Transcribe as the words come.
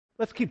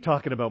Let's keep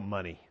talking about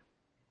money.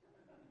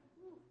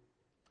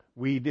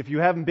 If you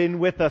haven't been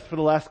with us for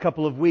the last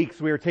couple of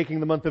weeks, we are taking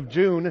the month of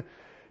June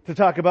to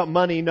talk about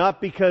money, not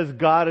because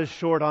God is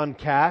short on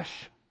cash,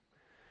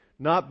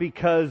 not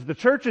because the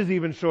church is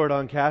even short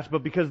on cash,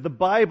 but because the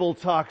Bible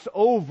talks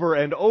over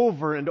and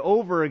over and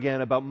over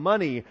again about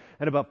money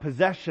and about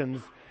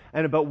possessions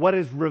and about what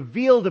is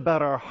revealed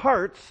about our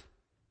hearts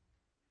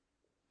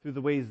through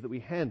the ways that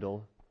we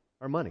handle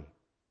our money.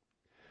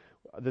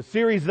 The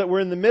series that we're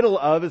in the middle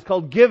of is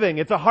called Giving.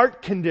 It's a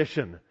heart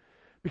condition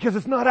because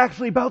it's not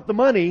actually about the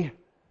money.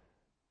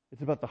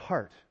 It's about the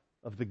heart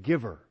of the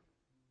giver.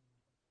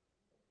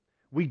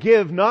 We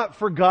give not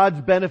for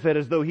God's benefit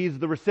as though He's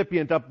the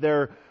recipient up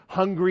there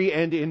hungry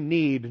and in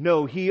need.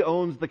 No, He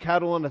owns the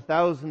cattle on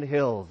 1,000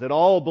 hills. It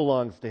all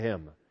belongs to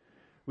Him.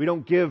 We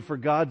don't give for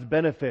God's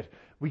benefit.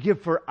 We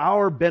give for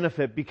our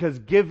benefit because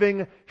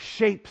giving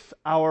shapes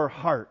our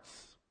hearts.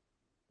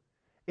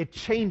 It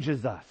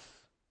changes us.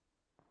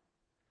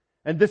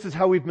 And this is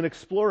how we've been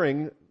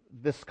exploring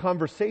this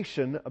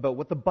conversation about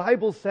what the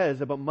Bible says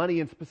about money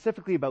and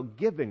specifically about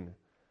giving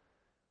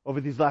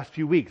over these last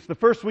few weeks. The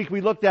first week we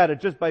looked at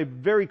it, just by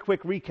very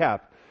quick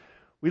recap,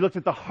 we looked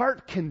at the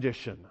heart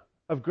condition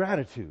of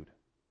gratitude.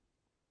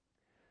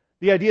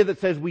 The idea that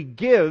says we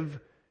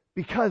give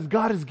because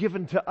God has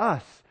given to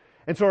us.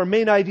 And so our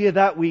main idea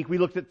that week, we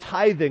looked at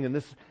tithing and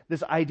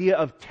this idea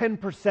of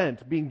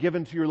 10% being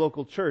given to your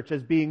local church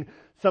as being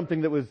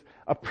something that was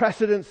a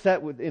precedent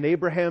set in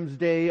Abraham's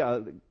day,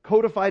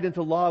 codified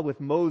into law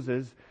with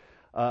Moses.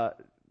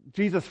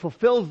 Jesus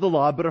fulfills the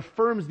law, but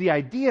affirms the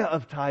idea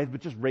of tithe, but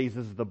just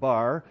raises the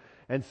bar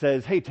and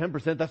says, hey,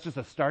 10%, that's just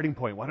a starting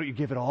point. Why don't you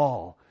give it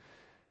all?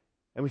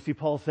 And we see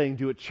Paul saying,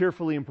 do it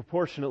cheerfully and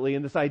proportionately.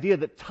 And this idea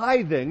that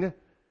tithing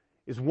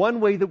is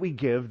one way that we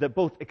give that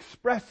both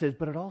expresses,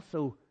 but it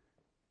also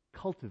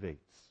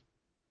cultivates.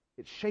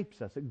 It shapes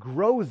us. It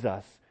grows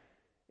us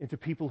into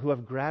people who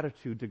have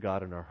gratitude to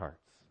God in our hearts.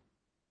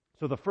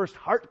 So the first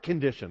heart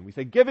condition, we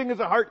say giving is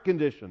a heart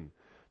condition.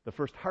 The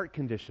first heart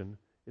condition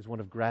is one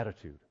of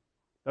gratitude.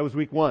 That was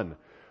week 1.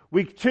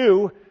 Week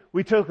 2,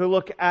 we took a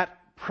look at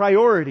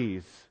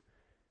priorities.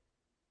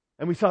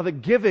 And we saw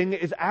that giving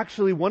is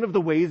actually one of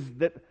the ways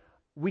that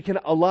we can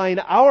align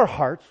our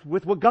hearts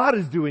with what God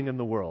is doing in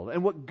the world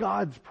and what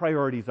God's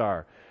priorities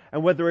are.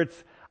 And whether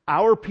it's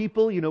our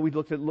people, we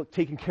looked at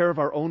taking care of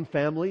our own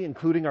family,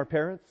 including our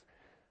parents,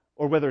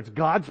 or whether it's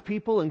God's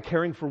people and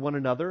caring for one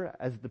another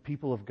as the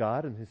people of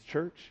God and His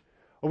church,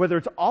 or whether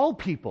it's all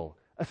people,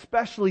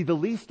 especially the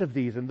least of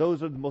these and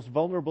those are the most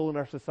vulnerable in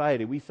our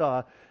society. We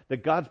saw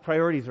that God's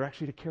priorities are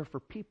actually to care for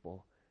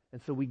people.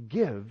 And so we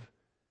give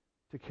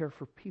to care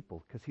for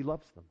people because He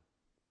loves them.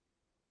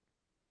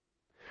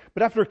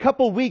 But after a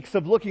couple weeks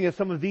of looking at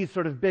some of these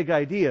sort of big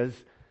ideas,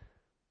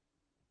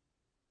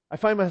 I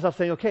find myself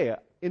saying, okay,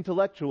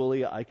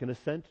 intellectually I can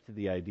assent to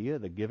the idea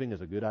that giving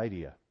is a good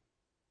idea.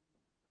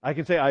 I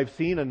can say I've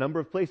seen a number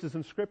of places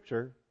in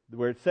Scripture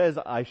where it says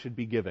I should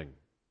be giving.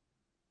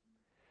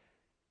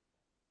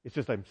 It's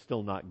just I'm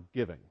still not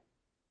giving.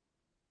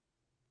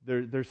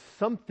 There's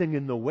something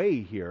in the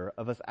way here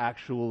of us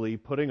actually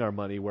putting our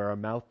money where our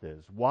mouth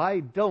is.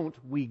 Why don't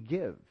we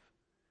give?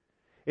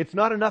 It's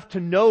not enough to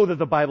know that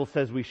the Bible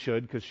says we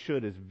should, because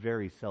should is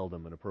very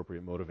seldom an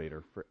appropriate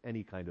motivator for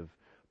any kind of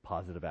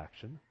positive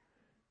action.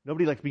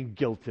 Nobody likes being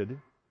guilted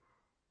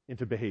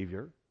into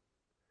behavior.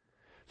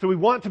 So we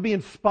want to be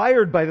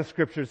inspired by the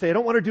Scriptures. Say, I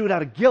don't want to do it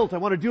out of guilt. I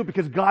want to do it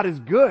because God is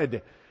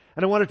good.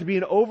 And I want it to be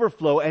an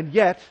overflow. And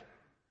yet,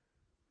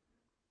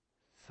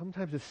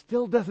 sometimes it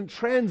still doesn't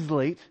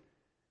translate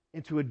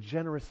into a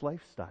generous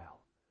lifestyle.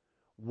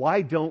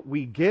 Why don't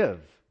we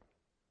give?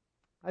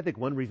 I think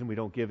one reason we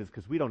don't give is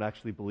because we don't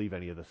actually believe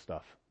any of this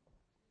stuff.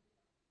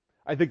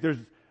 I think there's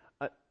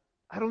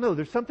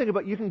something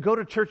about, you can go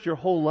to church your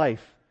whole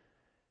life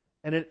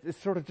and it's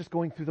sort of just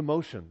going through the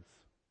motions.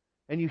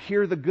 And you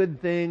hear the good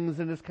things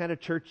and it's kind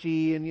of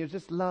churchy and you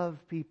just love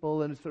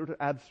people and it's sort of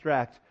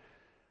abstract.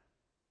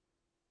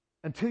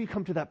 Until you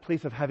come to that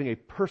place of having a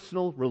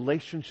personal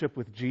relationship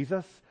with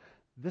Jesus,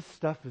 this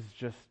stuff is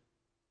just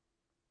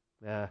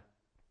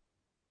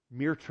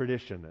mere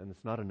tradition, and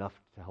it's not enough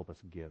to help us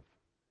give.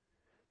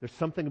 There's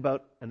something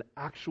about an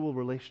actual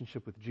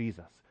relationship with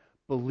Jesus,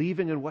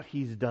 believing in what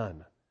He's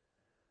done,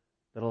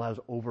 that allows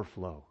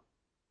overflow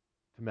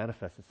to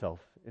manifest itself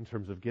in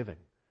terms of giving.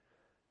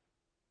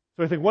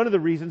 So I think one of the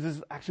reasons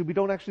is actually we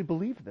don't actually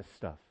believe this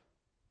stuff.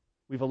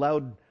 We've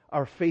allowed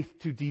our faith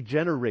to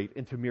degenerate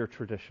into mere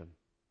tradition.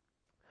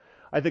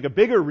 I think a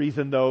bigger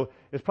reason, though,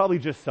 is probably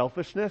just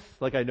selfishness.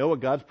 Like, I know what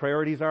God's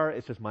priorities are,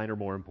 it's just mine are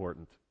more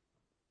important.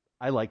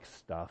 I like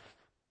stuff.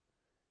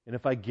 And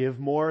if I give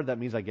more, that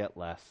means I get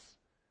less.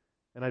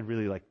 And I'd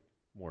really like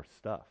more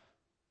stuff.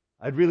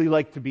 I'd really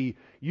like to be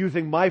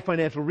using my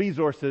financial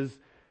resources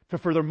to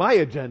further my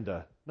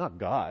agenda, not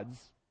God's.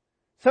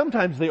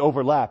 Sometimes they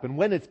overlap, and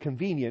when it's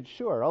convenient,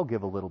 sure, I'll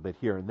give a little bit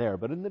here and there.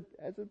 But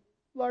as a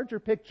larger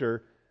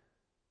picture,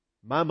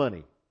 my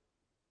money.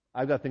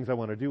 I've got things I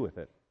want to do with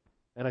it.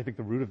 And I think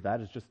the root of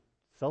that is just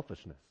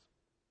selfishness.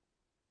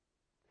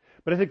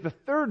 But I think the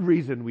third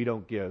reason we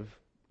don't give,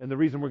 and the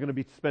reason we're going to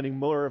be spending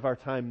more of our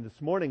time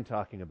this morning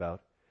talking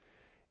about,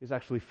 is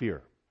actually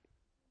fear.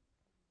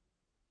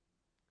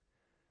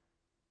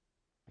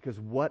 Because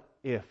what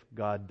if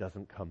God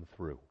doesn't come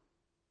through?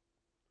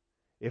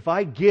 If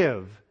I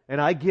give,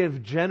 and I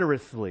give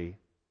generously,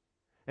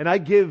 and I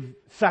give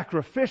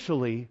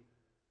sacrificially,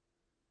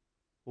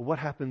 well, what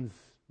happens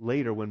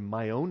later when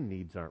my own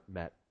needs aren't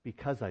met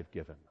because I've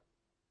given?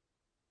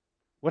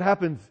 What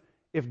happens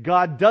if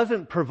God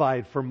doesn't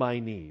provide for my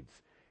needs?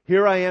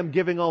 Here I am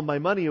giving all my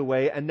money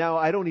away, and now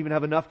I don't even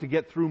have enough to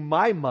get through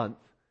my month.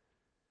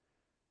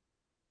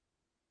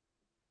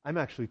 I'm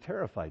actually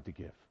terrified to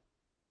give.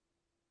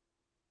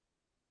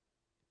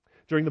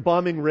 During the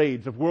bombing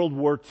raids of World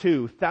War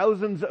II,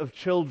 thousands of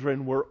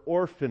children were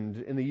orphaned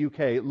in the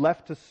UK,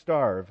 left to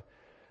starve.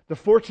 The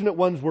fortunate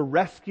ones were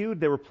rescued.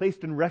 They were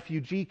placed in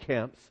refugee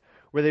camps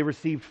where they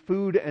received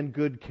food and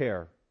good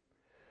care.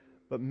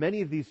 But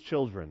many of these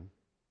children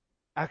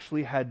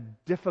actually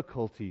had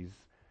difficulties,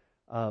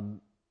 even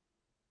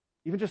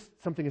just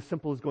something as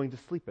simple as going to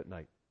sleep at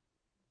night.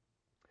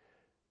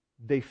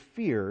 They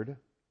feared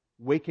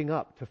waking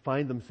up to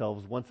find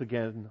themselves once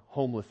again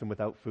homeless and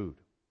without food.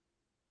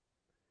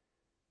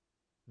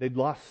 They'd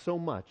lost so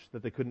much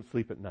that they couldn't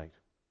sleep at night.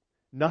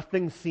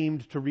 Nothing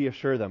seemed to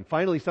reassure them.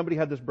 Finally, somebody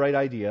had this bright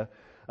idea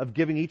of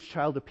giving each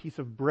child a piece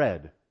of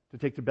bread to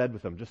take to bed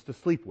with them, just to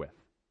sleep with.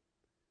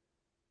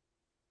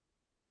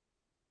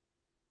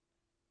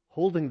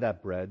 Holding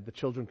that bread, the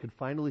children could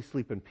finally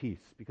sleep in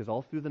peace, because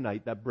all through the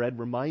night, that bread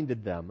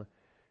reminded them,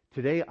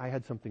 today I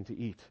had something to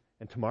eat,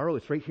 and tomorrow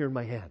it's right here in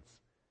my hands.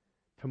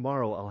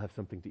 Tomorrow I'll have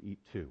something to eat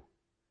too.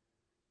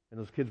 And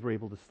those kids were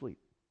able to sleep.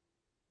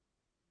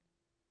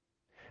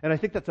 And I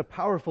think that's a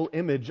powerful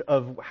image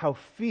of how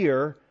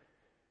fear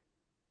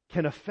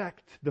can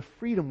affect the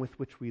freedom with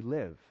which we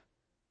live.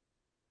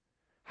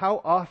 How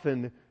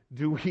often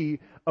do we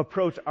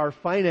approach our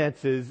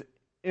finances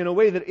in a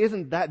way that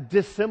isn't that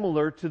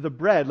dissimilar to the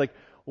bread? Like,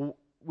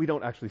 we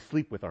don't actually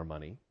sleep with our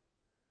money.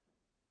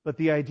 But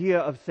the idea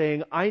of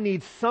saying, I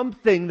need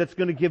something that's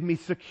going to give me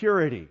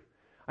security.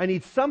 I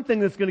need something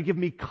that's going to give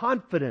me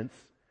confidence.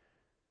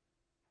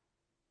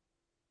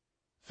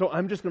 So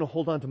I'm just going to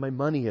hold on to my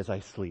money as I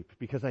sleep,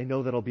 because I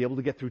know that I'll be able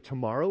to get through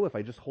tomorrow if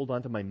I just hold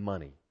on to my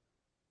money.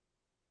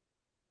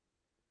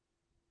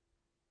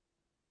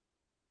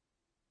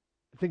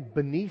 I think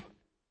beneath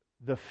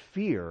the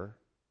fear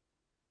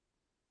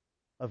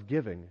of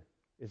giving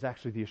is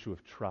actually the issue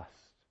of trust.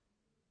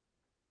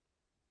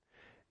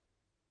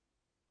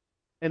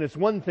 And it's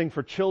one thing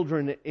for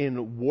children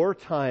in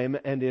wartime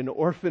and in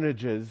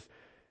orphanages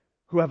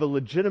who have a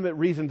legitimate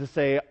reason to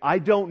say, I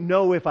don't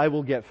know if I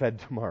will get fed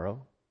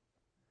tomorrow.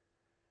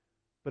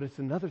 But it's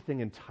another thing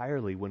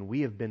entirely when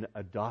we have been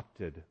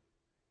adopted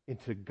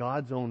into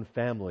God's own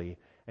family,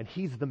 and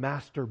He's the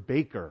master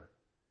baker.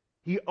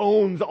 He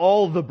owns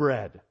all the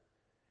bread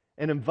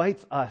and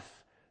invites us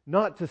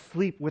not to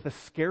sleep with a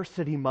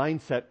scarcity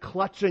mindset,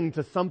 clutching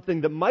to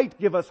something that might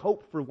give us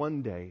hope for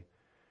one day.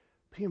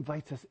 But He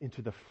invites us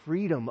into the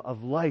freedom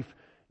of life,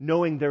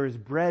 knowing there is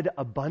bread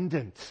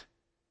abundant.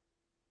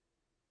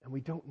 And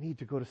we don't need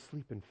to go to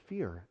sleep in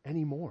fear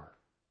anymore.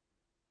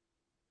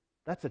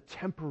 That's a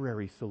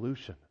temporary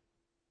solution.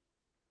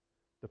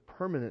 The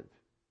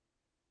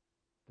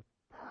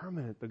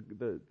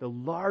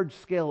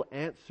large-scale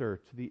answer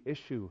to the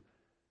issue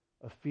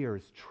of fear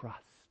is trust.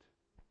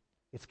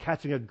 It's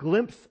catching a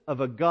glimpse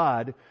of a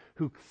God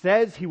who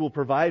says He will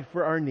provide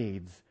for our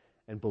needs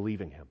and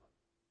believing Him.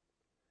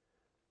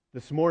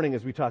 This morning,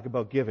 as we talk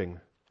about giving,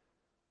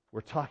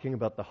 we're talking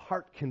about the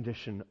heart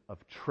condition of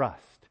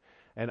trust.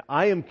 And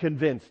I am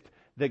convinced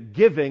that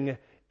giving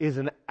is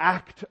an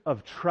act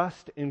of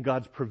trust in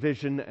God's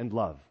provision and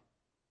love.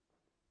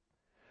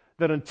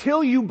 That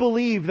until you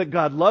believe that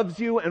God loves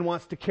you and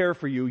wants to care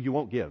for you, you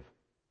won't give.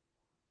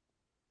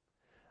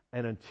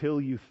 And until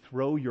you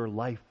throw your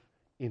life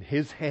in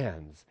His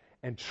hands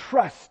and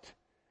trust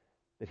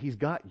that He's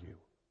got you,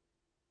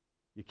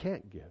 you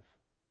can't give.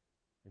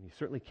 And you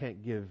certainly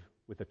can't give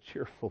with a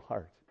cheerful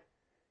heart.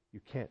 You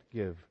can't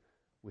give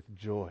with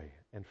joy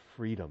and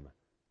freedom.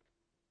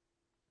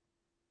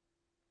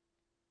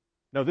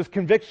 Now, this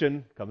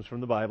conviction comes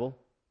from the Bible.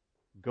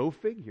 Go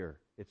figure.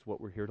 It's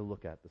what we're here to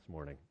look at this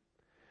morning.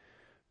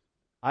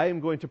 I am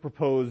going to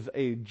propose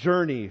a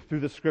journey through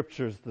the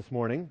Scriptures this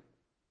morning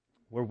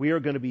where we are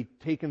going to be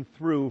taken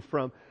through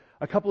from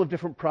a couple of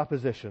different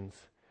propositions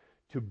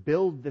to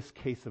build this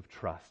case of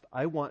trust.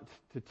 I want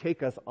to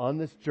take us on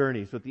this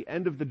journey so at the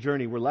end of the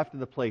journey we're left in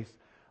the place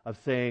of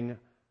saying,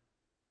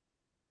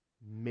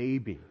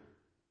 maybe.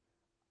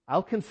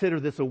 I'll consider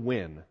this a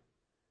win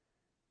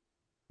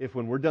if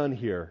when we're done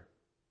here,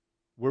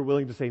 we're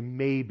willing to say,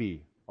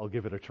 maybe I'll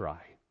give it a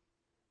try.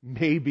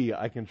 Maybe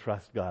I can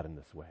trust God in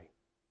this way.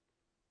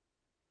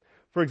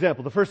 For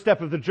example, the first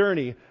step of the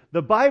journey,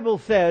 the Bible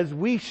says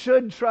we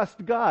should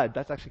trust God.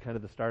 That's actually kind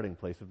of the starting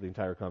place of the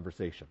entire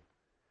conversation.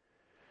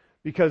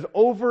 Because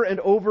over and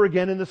over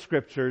again in the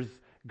Scriptures,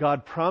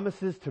 God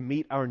promises to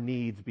meet our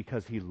needs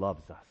because He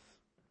loves us.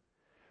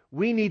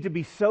 We need to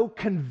be so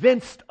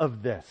convinced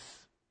of this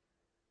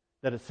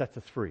that it sets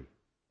us free.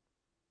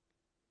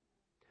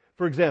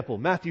 For example,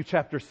 Matthew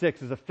chapter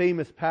 6 is a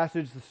famous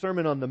passage, the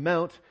Sermon on the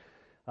Mount,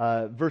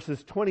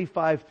 verses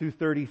 25 through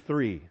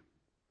 33.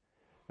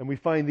 And we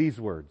find these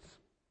words.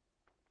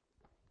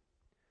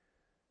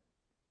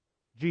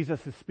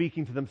 Jesus is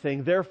speaking to them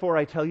saying, "Therefore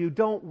I tell you,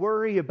 don't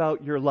worry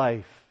about your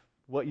life,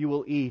 what you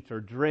will eat or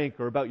drink,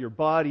 or about your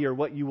body or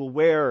what you will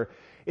wear.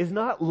 Is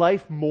not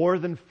life more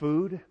than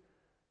food,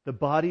 the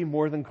body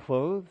more than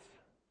clothes?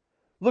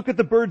 Look at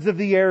the birds of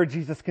the air,"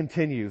 Jesus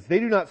continues. "They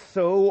do not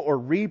sow or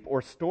reap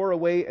or store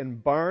away in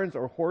barns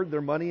or hoard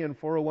their money in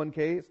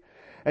 401ks,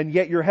 and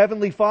yet your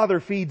heavenly Father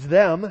feeds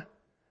them.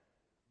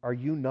 Are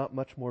you not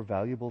much more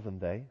valuable than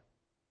they?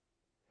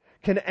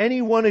 Can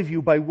any one of you,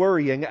 by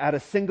worrying, add a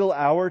single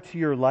hour to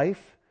your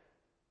life?"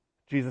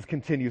 Jesus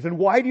continues, "And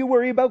why do you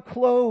worry about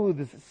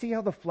clothes? See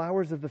how the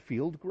flowers of the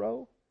field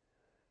grow?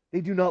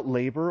 They do not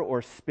labor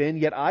or spin,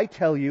 yet I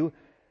tell you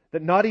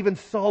that not even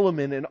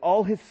Solomon in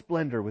all his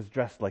splendor was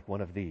dressed like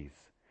one of these.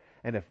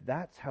 And if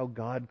that's how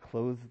God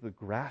clothes the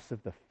grass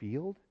of the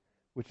field,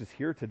 which is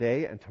here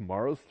today and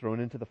tomorrow's thrown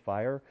into the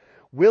fire,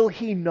 will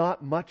he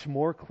not much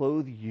more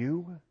clothe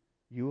you,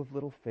 you of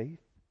little faith?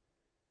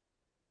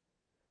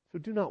 So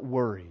do not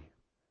worry,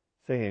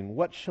 saying,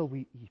 'What shall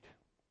we eat?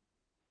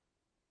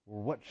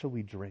 Or what shall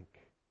we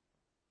drink?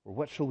 Or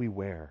what shall we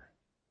wear?'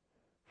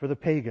 For the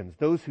pagans,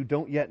 those who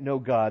don't yet know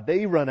God,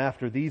 they run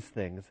after these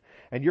things,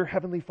 and your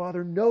heavenly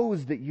Father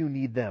knows that you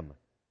need them.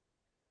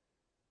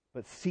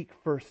 But seek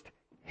first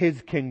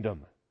His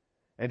kingdom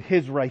and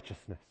His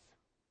righteousness,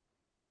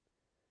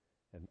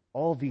 and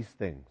all these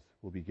things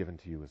will be given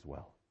to you as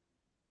well."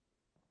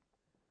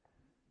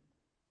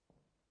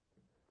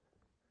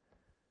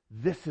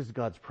 This is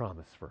God's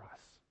promise for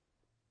us.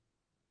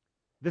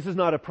 This is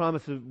not a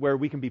promise where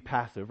we can be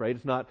passive, right?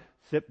 It's not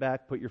sit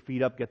back, put your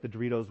feet up, get the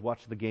Doritos,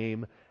 watch the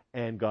game,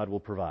 and God will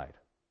provide.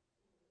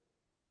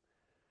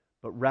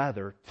 But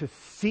rather, to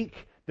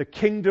seek the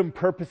kingdom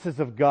purposes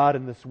of God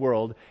in this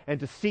world and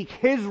to seek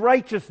His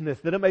righteousness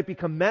that it might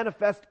become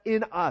manifest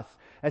in us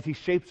as He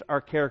shapes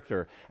our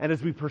character. And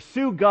as we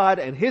pursue God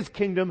and His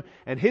kingdom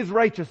and His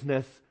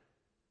righteousness,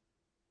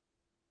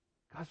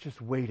 God's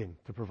just waiting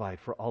to provide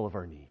for all of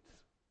our needs.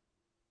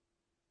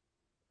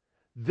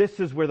 This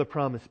is where the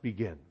promise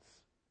begins.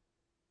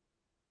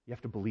 You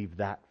have to believe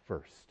that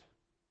first.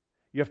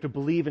 You have to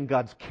believe in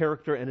God's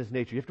character and His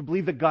nature. You have to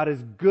believe that God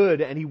is good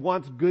and He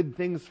wants good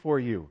things for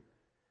you.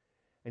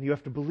 And you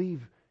have to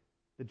believe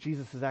that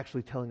Jesus is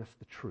actually telling us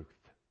the truth,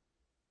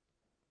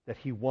 that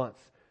He wants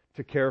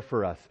to care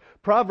for us.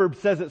 Proverbs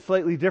says it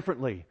slightly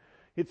differently.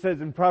 It says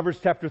in Proverbs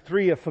chapter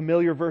 3, a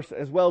familiar verse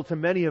as well to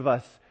many of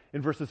us,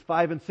 in verses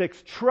 5 and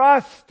 6,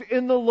 "Trust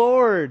in the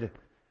Lord,"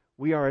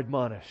 we are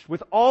admonished,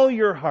 "with all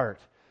your heart.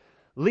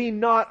 Lean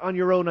not on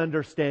your own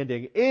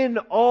understanding. In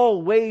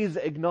all ways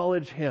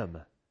acknowledge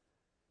Him,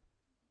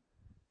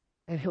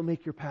 and He'll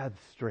make your paths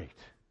straight."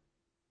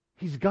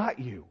 He's got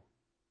you.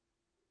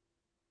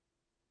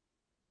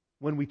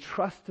 When we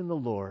trust in the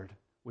Lord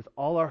with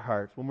all our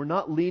hearts, when we're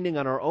not leaning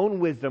on our own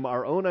wisdom,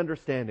 our own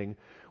understanding,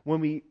 when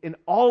we, in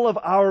all of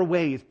our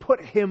ways,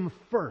 put Him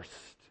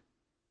first,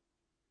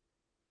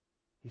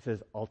 He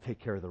says, "I'll take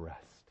care of the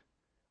rest.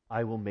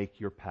 I will make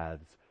your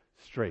paths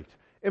straight."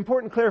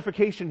 Important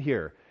clarification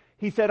here.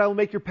 He said, "I will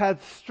make your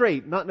paths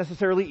straight," not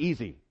necessarily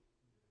easy.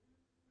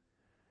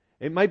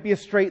 It might be a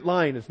straight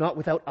line. It's not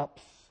without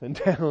ups and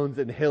downs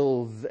and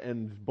hills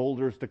and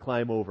boulders to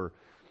climb over.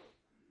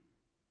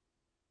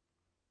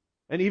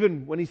 And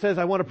even when He says,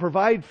 "I want to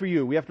provide for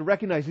you," we have to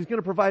recognize He's going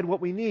to provide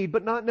what we need,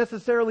 but not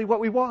necessarily what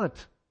we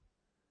want.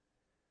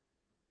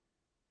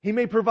 He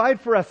may provide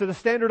for us at a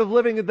standard of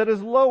living that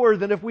is lower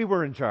than if we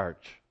were in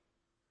charge.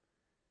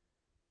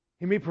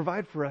 He may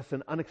provide for us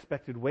in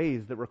unexpected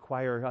ways that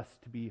require us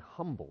to be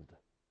humbled,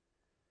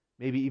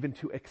 maybe even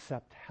to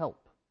accept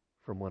help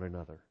from one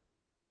another.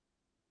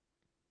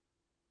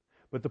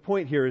 But the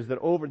point here is that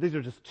these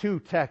are just two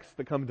texts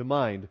that come to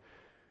mind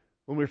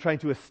when we're trying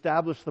to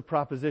establish the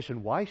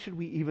proposition, why should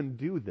we even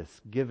do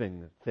this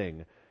giving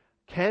thing?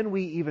 Can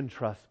we even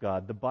trust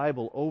God? The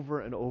Bible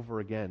over and over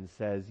again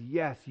says,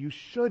 yes, you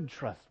should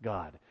trust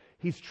God.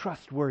 He's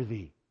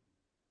trustworthy.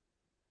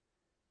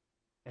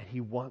 And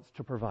He wants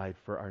to provide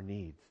for our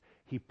needs.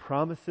 He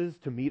promises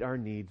to meet our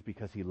needs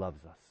because He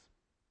loves us.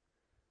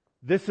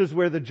 This is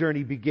where the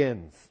journey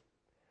begins.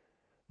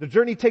 The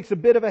journey takes a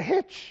bit of a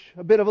hitch,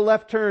 a bit of a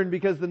left turn,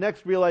 because the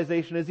next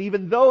realization is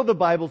even though the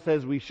Bible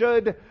says we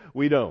should,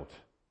 we don't.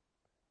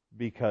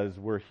 Because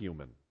we're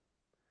human.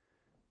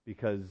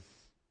 Because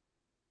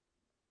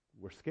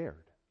we're scared.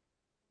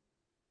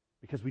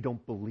 Because we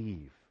don't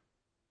believe.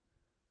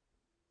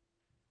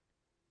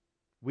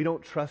 We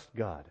don't trust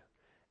God.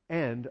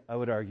 And I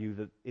would argue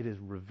that it is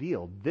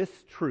revealed, this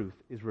truth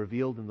is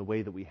revealed in the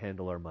way that we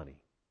handle our money.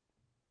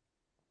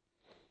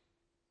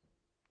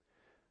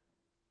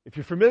 If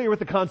you're familiar with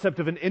the concept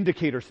of an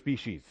indicator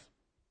species,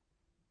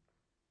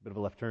 a bit of a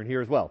left turn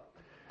here as well.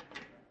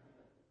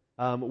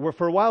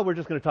 For a while, we're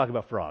just going to talk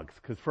about frogs,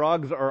 because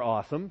frogs are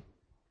awesome.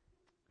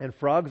 And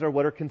frogs are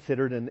what are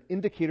considered an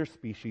indicator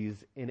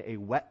species in a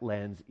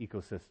wetlands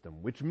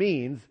ecosystem, which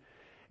means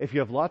if you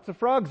have lots of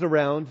frogs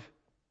around,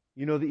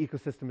 you know the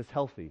ecosystem is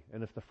healthy.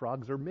 And if the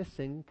frogs are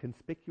missing,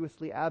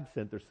 conspicuously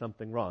absent, there's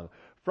something wrong.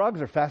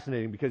 Frogs are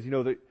fascinating because,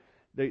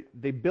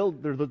 they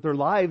build, their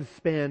lives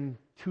span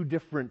two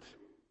different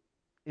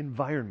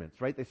environments,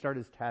 right? They start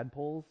as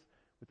tadpoles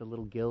with the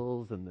little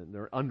gills and then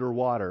they're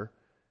underwater.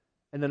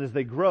 And then as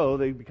they grow,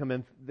 they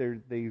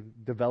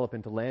develop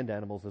into land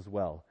animals as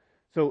well.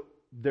 So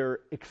they're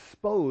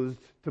exposed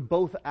to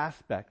both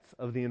aspects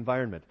of the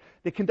environment.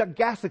 They conduct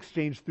gas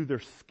exchange through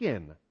their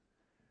skin,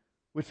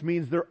 which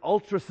means they're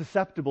ultra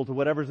susceptible to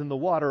whatever's in the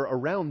water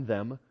around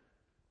them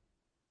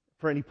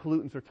for any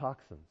pollutants or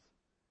toxins.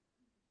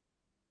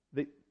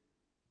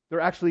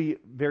 They're actually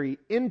very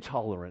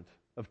intolerant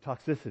of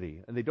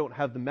toxicity, and they don't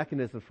have the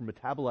mechanisms for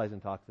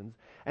metabolizing toxins.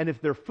 And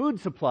if their food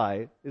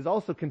supply is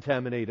also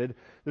contaminated,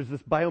 there's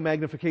this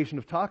biomagnification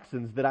of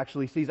toxins that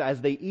actually sees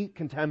as they eat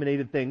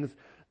contaminated things,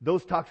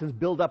 those toxins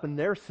build up in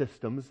their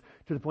systems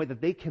to the point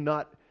that they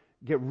cannot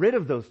get rid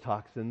of those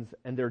toxins,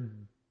 and they're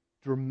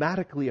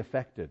dramatically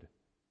affected.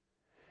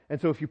 And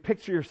so if you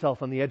picture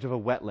yourself on the edge of a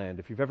wetland,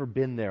 if you've ever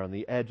been there on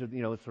the edge of,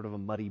 it's sort of a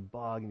muddy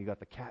bog and you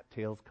got the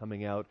cattails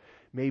coming out,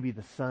 maybe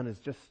the sun is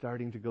just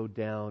starting to go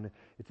down,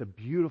 it's a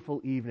beautiful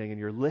evening and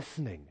you're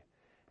listening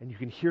and you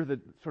can hear the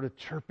sort of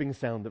chirping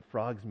sound that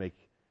frogs make.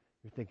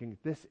 You're thinking,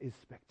 this is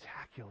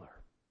spectacular.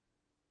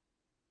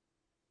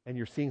 And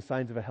you're seeing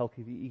signs of a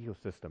healthy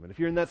ecosystem. And if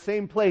you're in that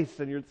same place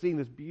and you're seeing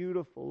this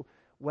beautiful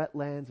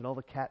wetlands and all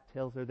the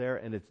cattails are there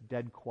and it's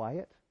dead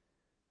quiet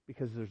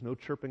because there's no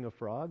chirping of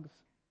frogs,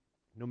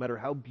 no matter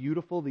how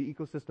beautiful the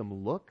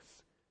ecosystem looks,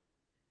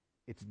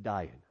 it's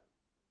dying.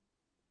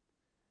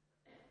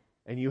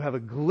 And you have a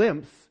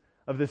glimpse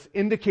of this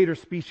indicator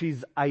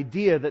species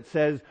idea that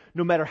says,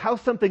 no matter how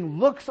something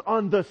looks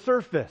on the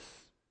surface,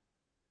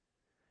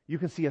 you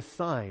can see a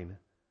sign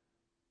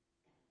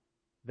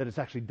that it's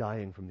actually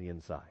dying from the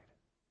inside.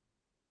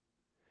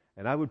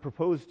 And I would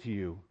propose to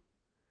you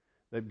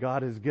that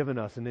God has given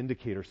us an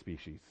indicator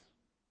species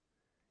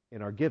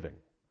in our giving.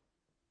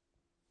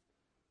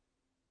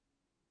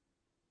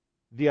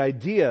 The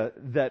idea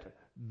that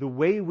the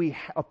way we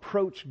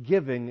approach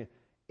giving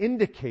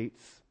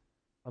indicates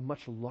a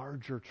much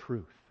larger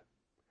truth.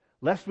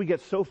 Lest we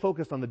get so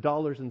focused on the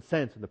dollars and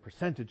cents and the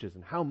percentages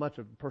and how much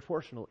of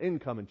proportional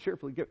income and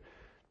cheerfully give,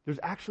 there's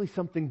actually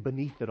something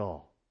beneath it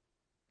all.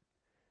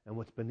 And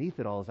what's beneath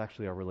it all is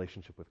actually our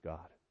relationship with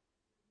God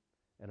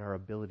and our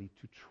ability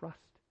to trust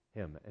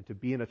Him and to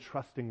be in a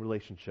trusting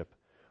relationship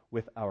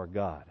with our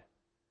God.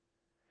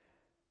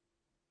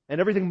 And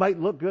everything might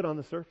look good on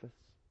the surface.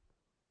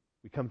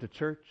 We come to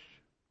church,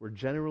 we're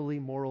generally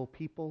moral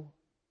people,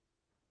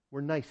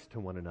 we're nice to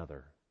one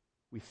another,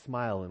 we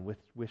smile and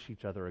wish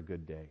each other a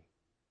good day.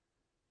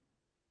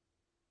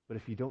 But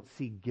if you don't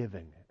see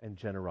giving and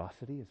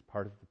generosity as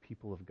part of the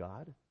people of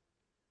God,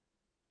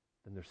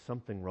 then there's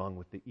something wrong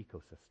with the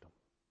ecosystem.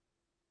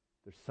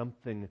 There's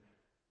something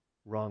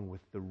wrong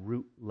with the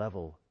root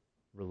level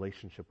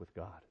relationship with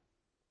God.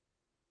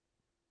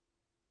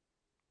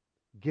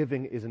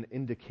 Giving is an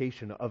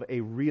indication of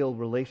a real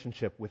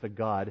relationship with a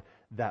God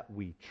that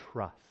we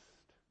trust.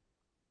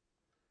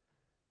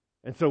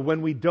 And so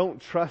when we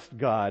don't trust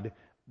God,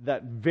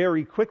 that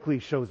very quickly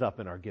shows up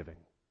in our giving,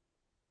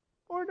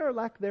 or in our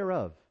lack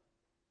thereof.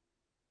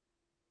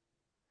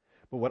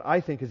 But what I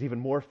think is even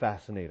more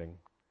fascinating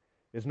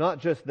is not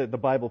just that the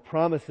Bible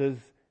promises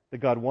that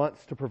God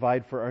wants to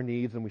provide for our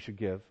needs and we should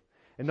give,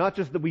 and not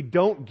just that we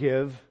don't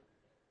give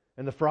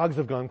and the frogs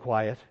have gone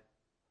quiet.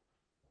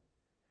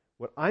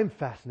 What I'm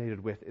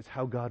fascinated with is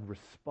how God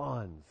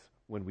responds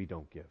when we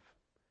don't give.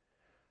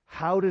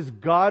 How does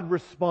God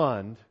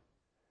respond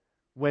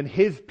when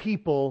His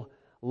people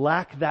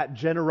lack that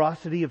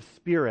generosity of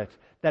spirit,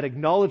 that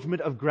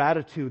acknowledgement of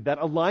gratitude, that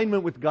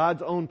alignment with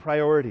God's own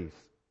priorities?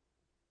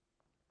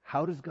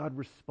 How does God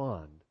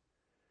respond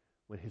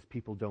when His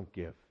people don't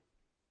give?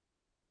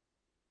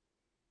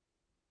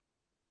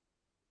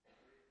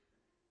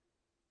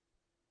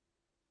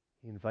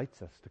 He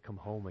invites us to come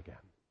home again.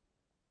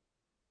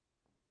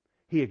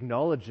 He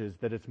acknowledges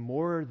that it's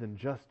more than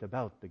just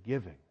about the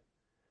giving.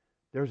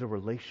 There's a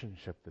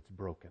relationship that's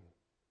broken.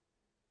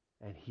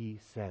 And He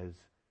says,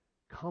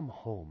 "Come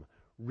home,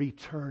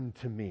 return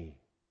to me,"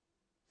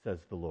 says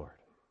the Lord.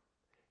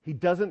 He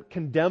doesn't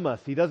condemn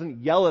us. He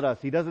doesn't yell at us.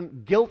 He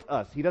doesn't guilt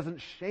us. He doesn't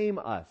shame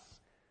us.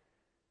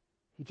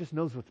 He just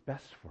knows what's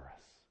best for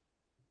us.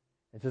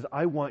 And says,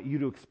 I want you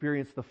to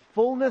experience the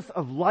fullness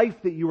of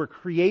life that you were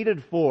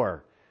created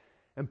for.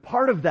 And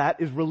part of that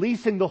is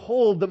releasing the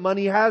hold that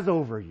money has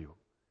over you.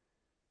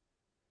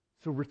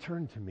 So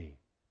return to me,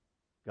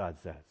 God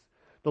says.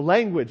 The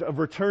language of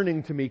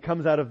returning to me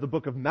comes out of the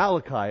book of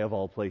Malachi, of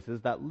all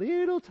places, that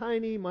little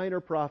tiny minor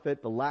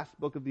prophet, the last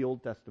book of the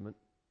Old Testament.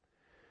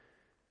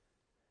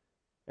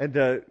 And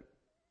the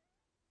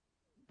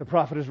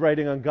prophet is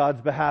writing on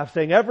God's behalf,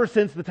 saying, ever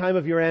since the time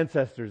of your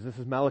ancestors, this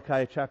is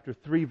Malachi chapter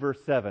 3,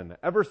 verse 7,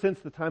 ever since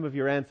the time of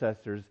your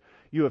ancestors,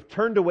 you have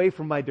turned away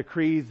from my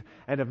decrees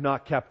and have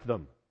not kept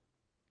them.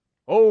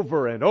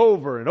 Over and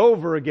over and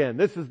over again.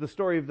 This is the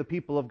story of the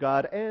people of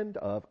God and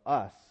of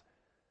us.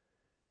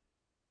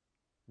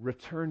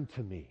 Return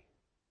to me,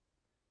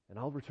 and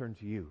I'll return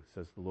to you,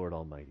 says the Lord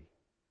Almighty.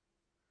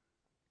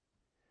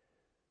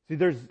 See,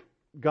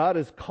 God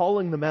is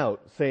calling them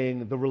out,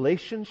 saying the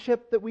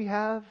relationship that we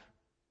have,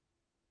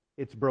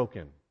 it's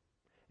broken.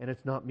 And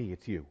it's not me,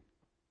 it's you.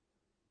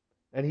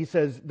 And he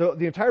says,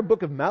 the entire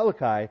book of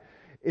Malachi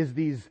is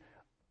these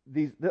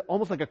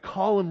almost like a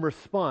call and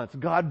response.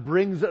 God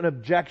brings an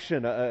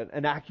objection,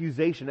 an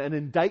accusation, an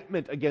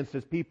indictment against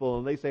his people,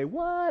 and they say,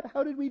 what?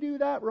 How did we do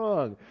that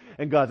wrong?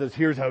 And God says,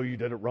 here's how you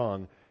did it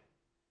wrong.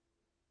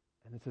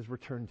 And it says,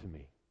 return to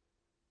me.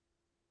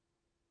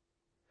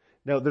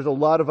 Now, there's a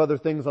lot of other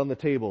things on the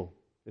table.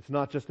 It's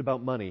not just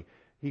about money.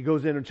 He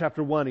goes in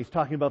chapter 1, he's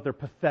talking about their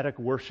pathetic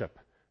worship,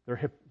 their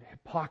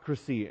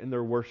hypocrisy in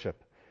their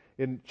worship.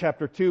 In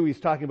chapter 2, he's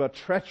talking about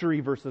treachery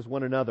versus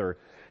one another.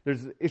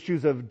 There's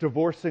issues of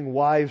divorcing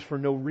wives for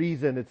no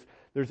reason.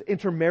 There's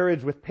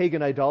intermarriage with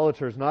pagan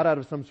idolaters, not out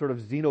of some sort of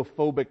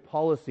xenophobic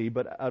policy,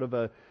 but out of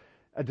a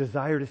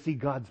desire to see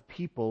God's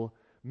people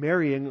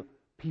marrying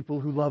people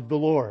who love the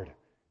Lord.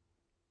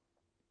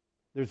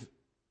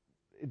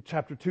 In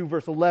chapter 2,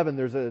 verse 11,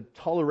 there's a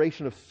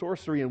toleration of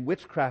sorcery and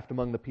witchcraft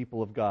among the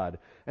people of God.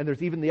 And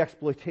there's even the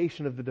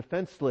exploitation of the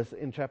defenseless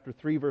in chapter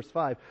 3, verse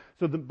 5.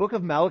 So the book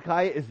of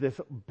Malachi is this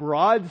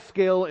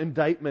broad-scale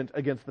indictment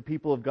against the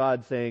people of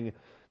God, saying,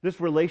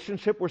 this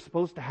relationship we're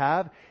supposed to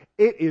have,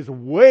 it is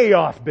way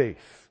off base.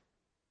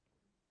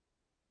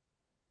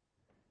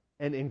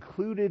 And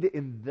included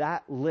in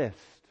that list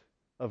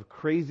of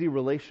crazy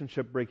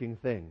relationship-breaking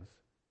things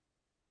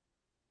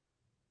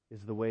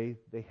is the way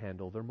they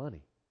handle their money.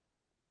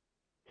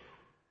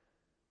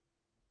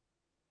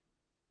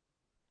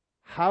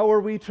 How are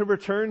we to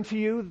return to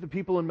you? The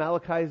people in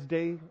Malachi's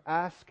day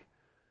ask.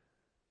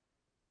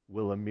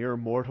 Will a mere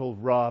mortal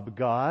rob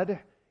God?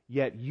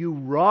 Yet you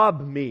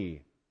rob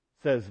me,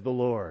 says the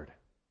Lord.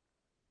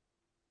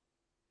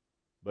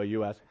 But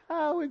you ask,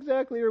 how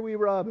exactly are we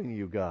robbing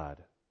you, God?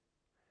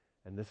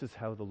 And this is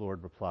how the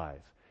Lord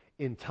replies.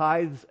 In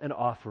tithes and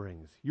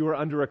offerings, you are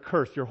under a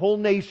curse, your whole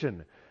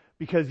nation,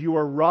 because you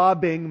are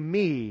robbing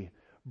me.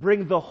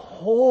 Bring the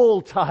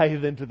whole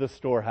tithe into the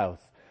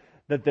storehouse,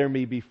 that there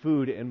may be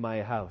food in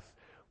my house.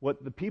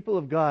 What the people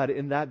of God,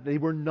 in that they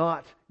were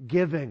not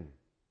giving.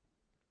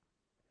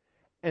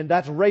 And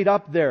that's right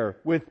up there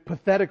with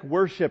pathetic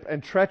worship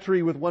and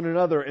treachery with one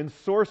another and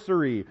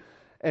sorcery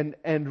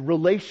and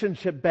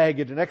relationship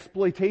baggage and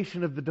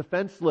exploitation of the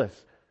defenseless.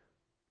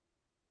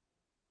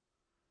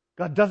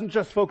 God doesn't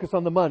just focus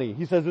on the money.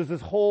 He says there's this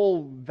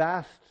whole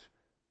vast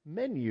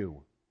menu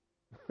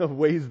of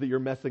ways that you're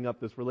messing up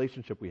this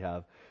relationship we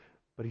have.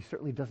 But he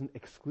certainly doesn't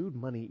exclude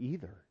money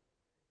either.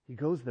 He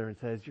goes there and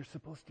says, you're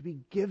supposed to be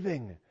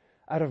giving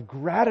out of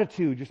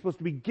gratitude. You're supposed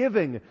to be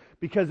giving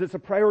because it's a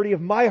priority of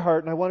my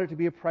heart and I want it to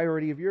be a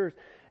priority of yours.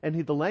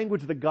 And the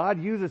language that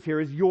God uses here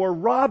is, you're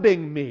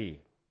robbing me.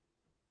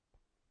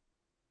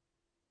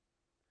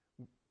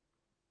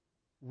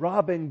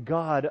 Robbing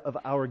God of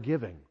our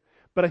giving.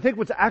 But I think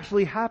what's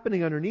actually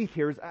happening underneath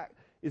here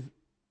is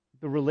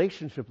the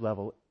relationship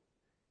level.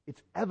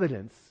 It's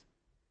evidence.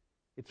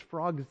 It's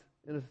frogs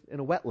in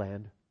a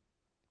wetland.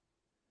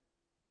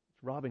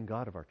 Robbing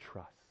God of our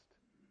trust.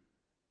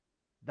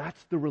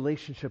 That's the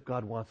relationship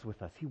God wants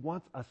with us. He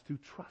wants us to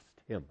trust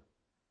Him.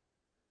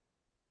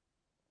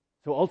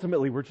 So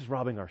ultimately, we're just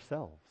robbing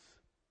ourselves.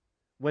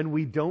 When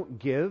we don't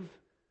give,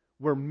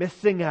 we're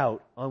missing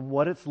out on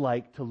what it's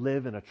like to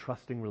live in a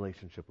trusting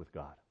relationship with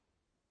God.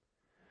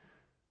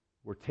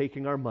 We're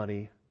taking our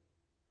money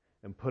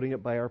and putting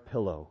it by our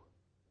pillow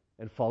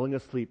and falling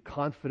asleep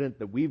confident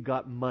that we've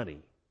got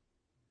money,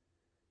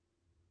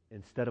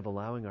 instead of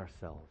allowing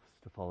ourselves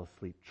to fall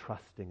asleep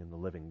trusting in the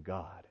living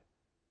God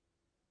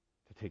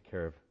to take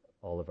care of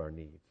all of our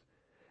needs.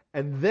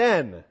 And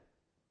then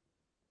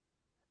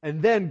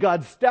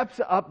God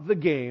steps up the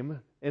game,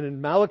 and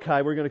in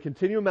Malachi, we're going to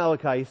continue in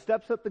Malachi, he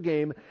steps up the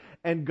game,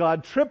 and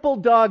God triple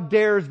dog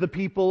dares the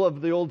people of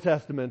the Old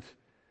Testament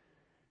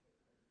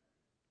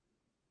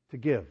to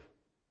give.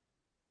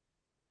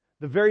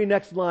 The very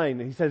next line,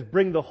 he says,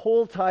 bring the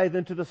whole tithe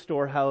into the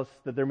storehouse,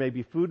 that there may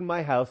be food in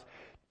my house.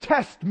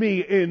 Test me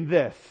in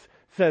this,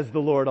 says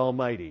the Lord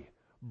Almighty.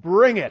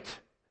 Bring it.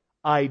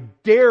 I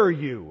dare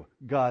you,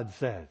 God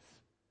says.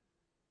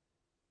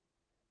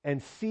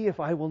 And see if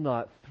I will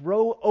not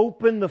throw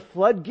open the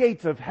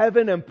floodgates of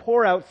heaven and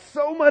pour out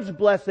so much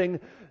blessing,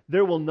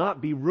 there will not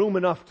be room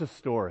enough to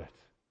store it.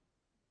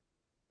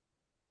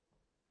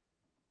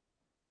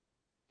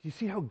 Do you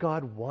see how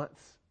God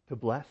wants to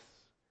bless?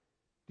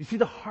 Do you see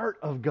the heart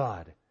of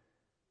God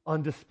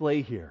on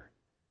display here?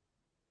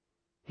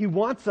 He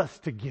wants us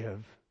to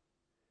give.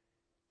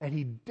 And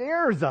He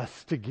dares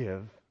us to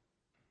give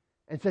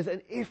and says,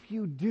 and if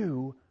you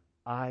do,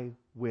 I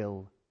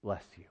will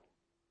bless you.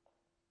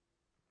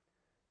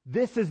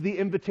 This is the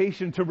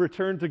invitation to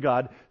return to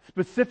God,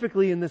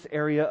 specifically in this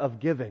area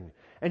of giving.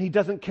 And He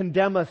doesn't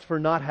condemn us for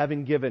not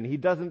having given. He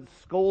doesn't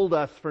scold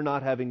us for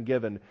not having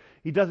given.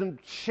 He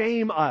doesn't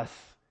shame us.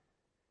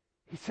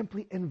 He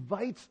simply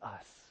invites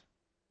us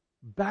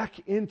back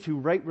into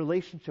right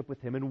relationship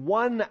with Him. And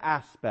one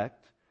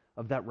aspect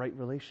of that right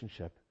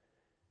relationship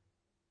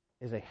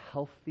is a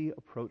healthy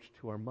approach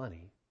to our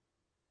money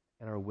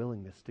and our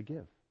willingness to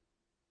give.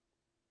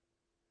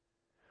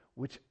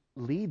 Which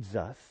leads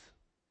us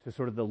to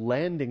sort of the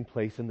landing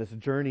place in this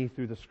journey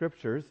through the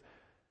Scriptures,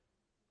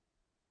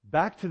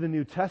 back to the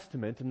New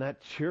Testament and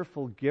that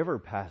cheerful giver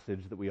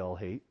passage that we all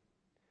hate.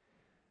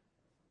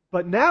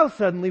 But now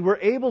suddenly we're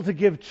able to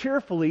give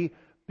cheerfully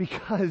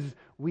because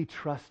we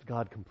trust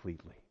God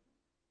completely.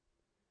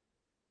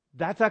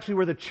 That's actually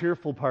where the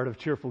cheerful part of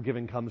cheerful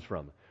giving comes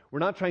from. We're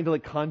not trying to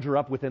conjure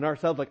up within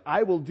ourselves,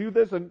 I will do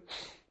this and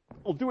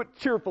I'll do it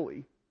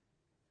cheerfully.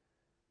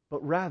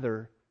 But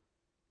rather,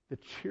 the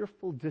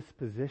cheerful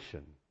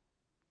disposition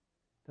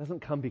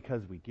doesn't come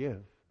because we give.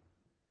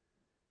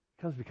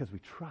 It comes because we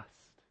trust.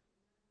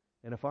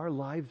 And if our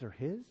lives are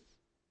His,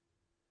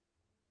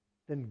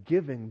 then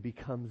giving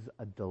becomes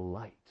a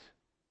delight.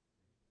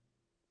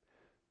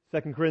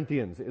 2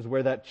 Corinthians is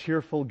where that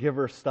cheerful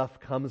giver stuff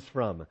comes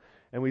from.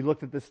 And we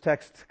looked at this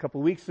text a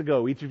couple weeks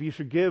ago. Each of you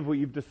should give what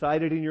you've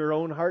decided in your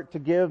own heart to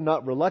give,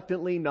 not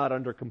reluctantly, not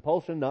under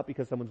compulsion, not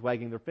because someone's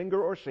wagging their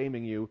finger or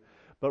shaming you,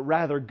 but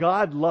rather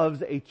God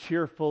loves a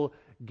cheerful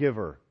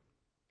giver.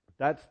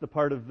 That's the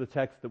part of the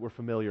text that we're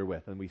familiar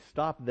with. And we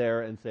stop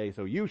there and say,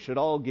 so you should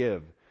all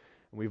give.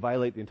 And we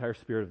violate the entire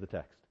spirit of the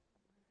text.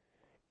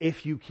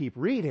 If you keep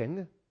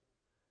reading,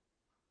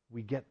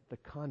 we get the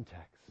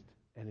context,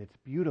 and it's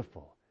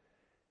beautiful.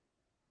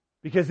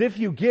 Because if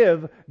you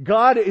give,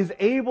 God is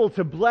able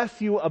to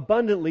bless you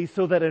abundantly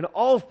so that in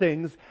all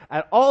things,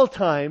 at all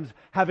times,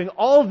 having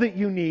all that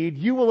you need,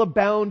 you will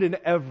abound in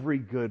every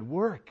good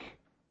work.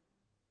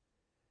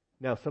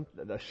 Now,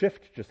 a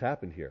shift just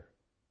happened here.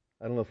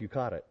 I don't know if you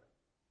caught it.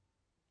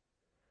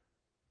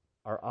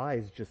 Our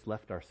eyes just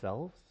left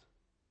ourselves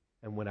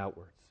and went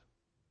outwards.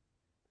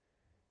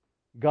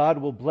 God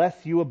will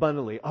bless you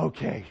abundantly.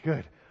 Okay,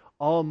 good.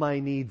 All my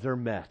needs are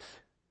met.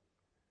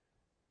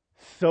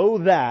 So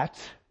that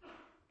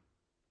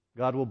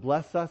God will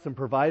bless us and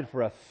provide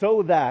for us,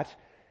 so that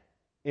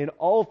in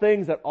all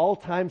things, at all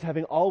times,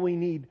 having all we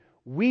need,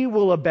 we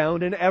will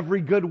abound in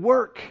every good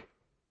work.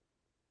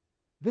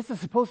 This is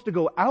supposed to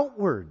go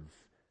outwards.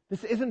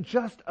 This isn't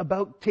just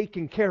about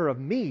taking care of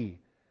me.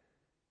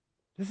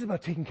 This is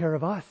about taking care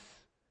of us.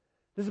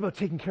 This is about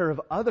taking care of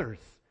others.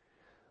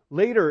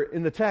 Later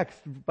in the text,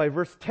 by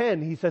verse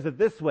 10, he says it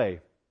this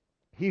way: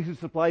 He who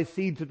supplies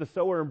seed to the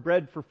sower and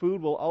bread for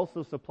food will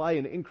also supply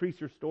and increase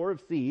your store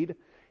of seed.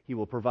 He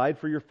will provide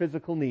for your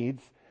physical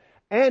needs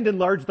and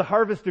enlarge the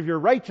harvest of your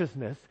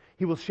righteousness.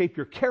 He will shape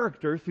your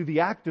character through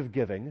the act of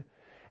giving,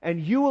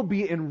 and you will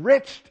be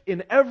enriched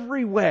in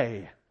every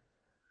way.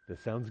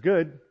 This sounds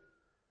good.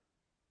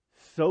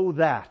 So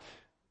that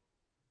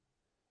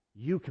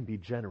you can be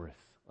generous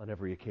on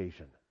every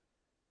occasion.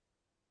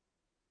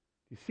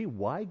 You see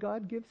why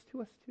God gives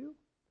to us too?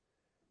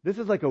 This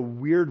is like a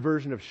weird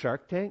version of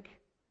Shark Tank,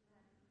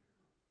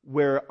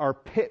 where our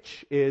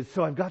pitch is,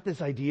 so I've got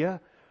this idea,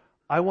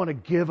 I want to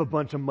give a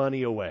bunch of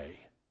money away.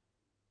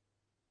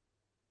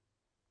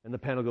 And the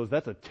panel goes,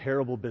 that's a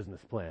terrible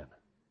business plan.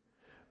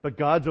 But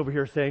God's over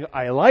here saying,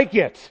 I like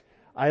it.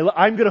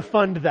 I'm going to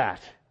fund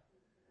that.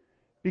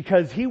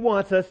 Because He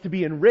wants us to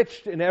be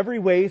enriched in every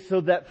way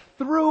so that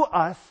through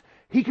us,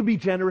 He can be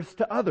generous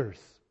to others.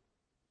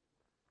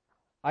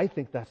 I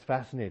think that's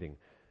fascinating.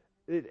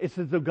 It's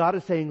as though God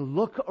is saying,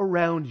 look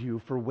around you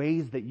for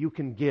ways that you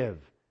can give.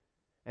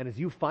 And as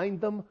you find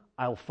them,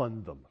 I'll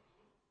fund them.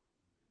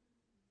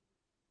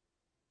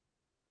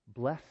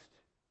 Blessed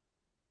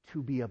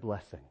to be a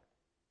blessing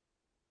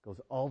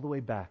goes all the way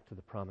back to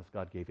the promise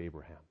God gave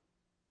Abraham.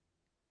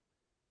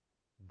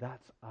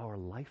 That's our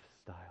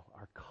lifestyle,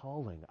 our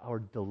calling, our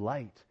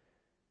delight.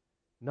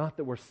 Not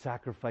that we're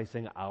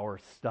sacrificing our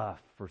stuff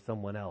for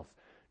someone else.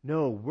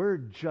 No, we're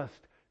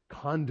just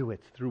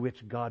conduits through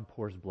which God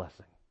pours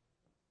blessing.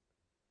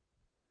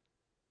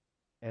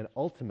 And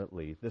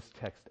ultimately, this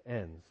text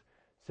ends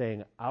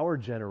saying our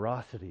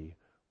generosity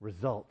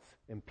results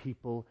in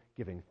people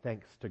giving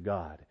thanks to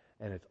God.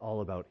 And it's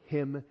all about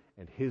Him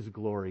and His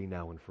glory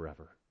now and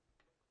forever.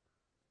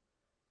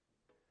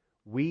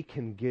 We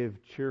can give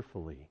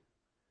cheerfully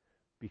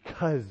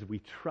because we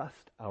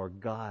trust our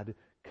God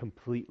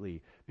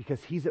completely,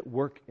 because He's at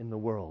work in the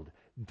world,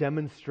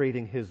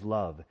 demonstrating His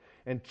love.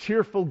 And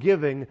cheerful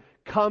giving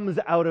comes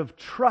out of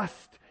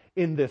trust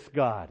in this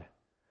God,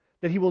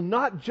 that He will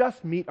not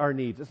just meet our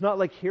needs. It's not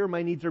like, here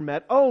my needs are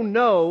met. Oh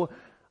no,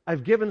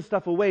 I've given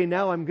stuff away,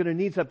 now I'm going to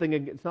need something.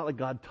 It's not like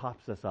God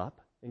tops us up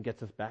and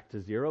gets us back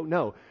to zero.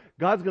 No,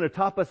 God's going to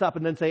top us up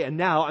and then say, and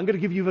now I'm going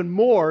to give you even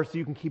more so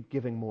you can keep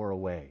giving more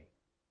away.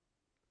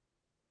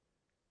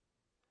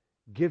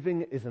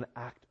 Giving is an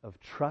act of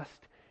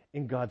trust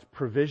in God's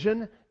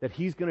provision, that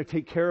He's going to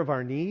take care of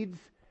our needs,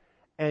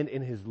 and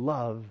in His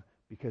love,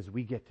 because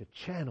we get to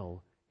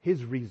channel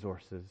His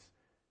resources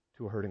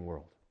to a hurting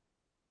world,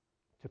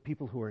 to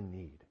people who are in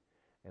need.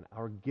 And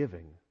our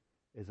giving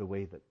is a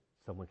way that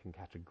someone can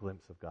catch a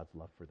glimpse of God's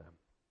love for them.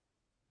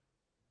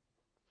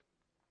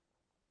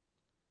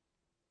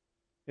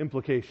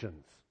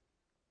 implications.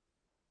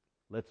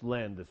 Let's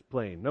land this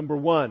plane. Number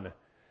one,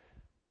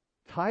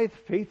 tithe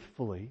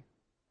faithfully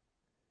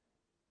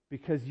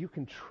because you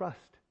can trust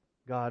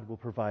God will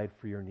provide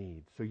for your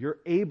needs. So you're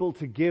able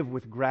to give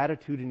with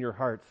gratitude in your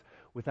hearts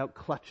without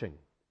clutching,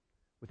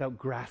 without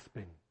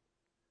grasping.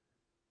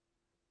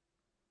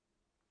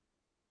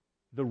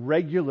 The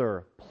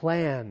regular,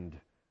 planned,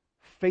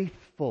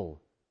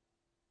 faithful,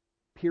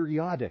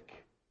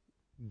 periodic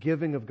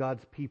giving of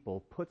God's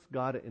people puts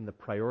God in the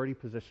priority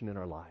position in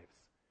our lives.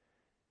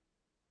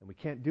 And we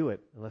can't do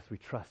it unless we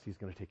trust He's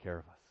going to take care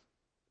of us.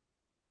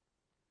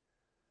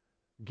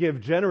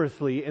 Give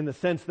generously in the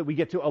sense that we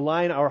get to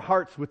align our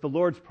hearts with the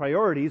Lord's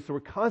priorities, so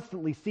we're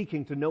constantly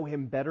seeking to know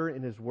Him better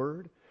in His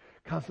Word,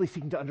 constantly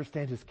seeking to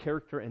understand His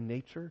character and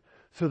nature,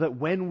 so that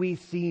when we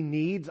see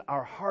needs,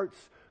 our hearts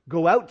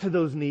go out to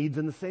those needs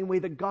in the same way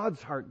that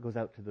God's heart goes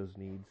out to those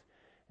needs.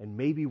 And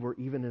maybe we're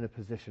even in a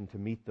position to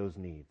meet those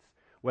needs,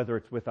 whether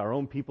it's with our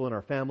own people in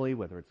our family,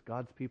 whether it's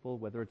God's people,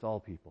 whether it's all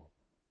people.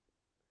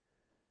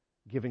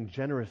 Giving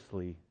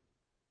generously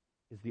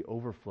is the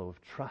overflow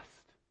of trust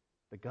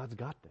that God's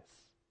got this.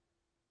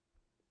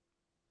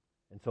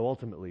 And so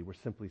ultimately, we're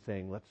simply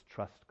saying, let's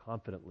trust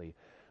confidently.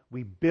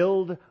 We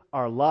build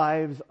our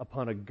lives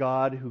upon a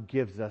God who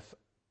gives us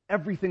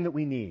everything that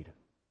we need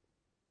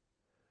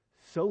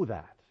so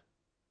that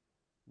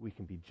we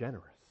can be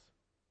generous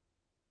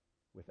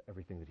with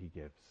everything that He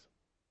gives.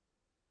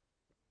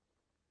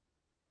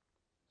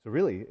 So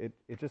really,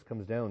 it just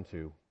comes down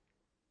to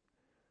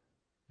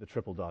the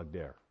triple dog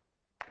dare.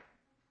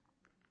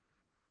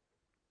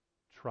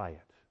 Try it.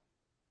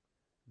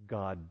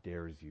 God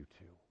dares you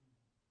to.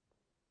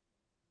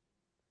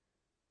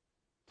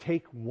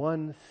 Take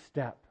one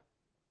step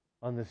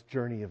on this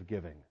journey of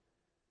giving.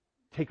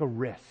 Take a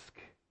risk.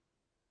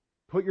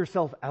 Put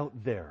yourself out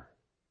there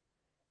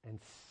and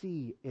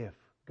see if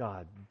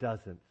God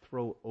doesn't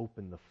throw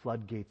open the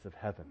floodgates of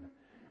heaven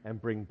and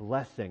bring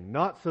blessing,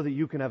 not so that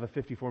you can have a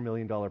 $54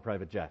 million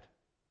private jet,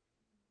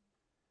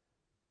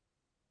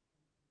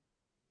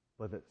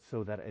 but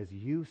so that as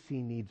you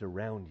see needs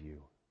around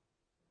you,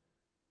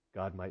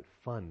 God might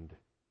fund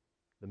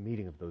the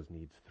meeting of those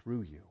needs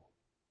through you.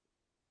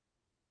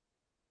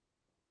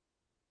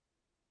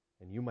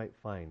 And you might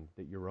find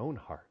that your own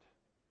heart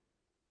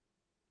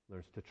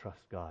learns to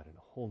trust God in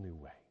a whole new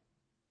way.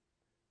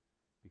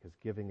 Because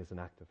giving is an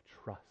act of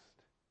trust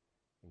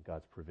in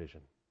God's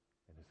provision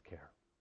and His care.